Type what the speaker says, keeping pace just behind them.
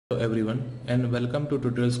Hello everyone and welcome to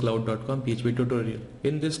w3schools.com PHP tutorial.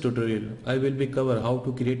 In this tutorial, I will be cover how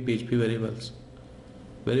to create PHP variables.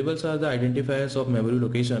 Variables are the identifiers of memory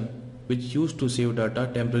location which used to save data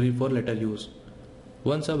temporarily for later use.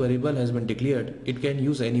 Once a variable has been declared, it can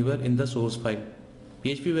use anywhere in the source file.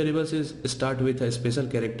 PHP variables start with a special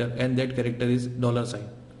character and that character is $sign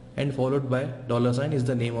and followed by $sign is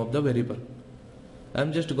the name of the variable.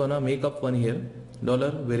 I'm just gonna make up one here,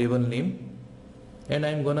 $variable name, and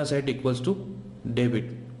I'm gonna set equals to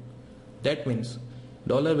debit. That means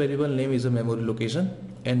 $variable name is a memory location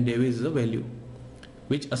and debit is the value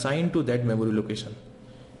which assigned to that memory location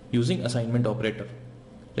using assignment operator.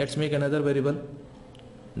 Let's make another variable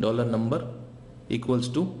 $number equals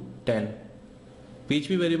to 10.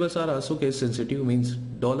 PHP variables are also case sensitive, means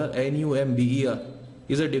 $number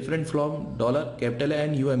is a different from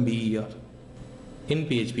 $number. In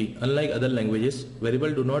PHP, unlike other languages,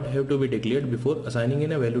 variables do not have to be declared before assigning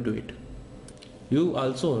in a value to it. You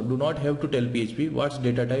also do not have to tell PHP what's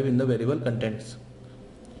data type in the variable contains.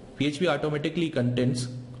 PHP automatically contains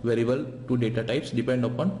variable to data types depend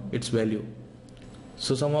upon its value.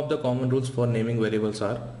 So some of the common rules for naming variables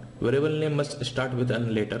are: variable name must start with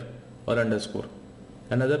an letter or underscore.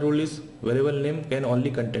 Another rule is variable name can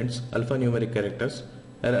only contains alphanumeric characters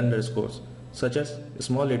and underscores such as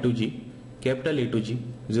small a to g, capital A to G,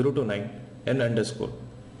 0 to 9 and underscore.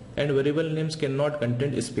 And variable names cannot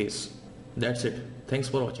contain space. That's it. Thanks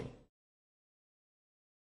for watching.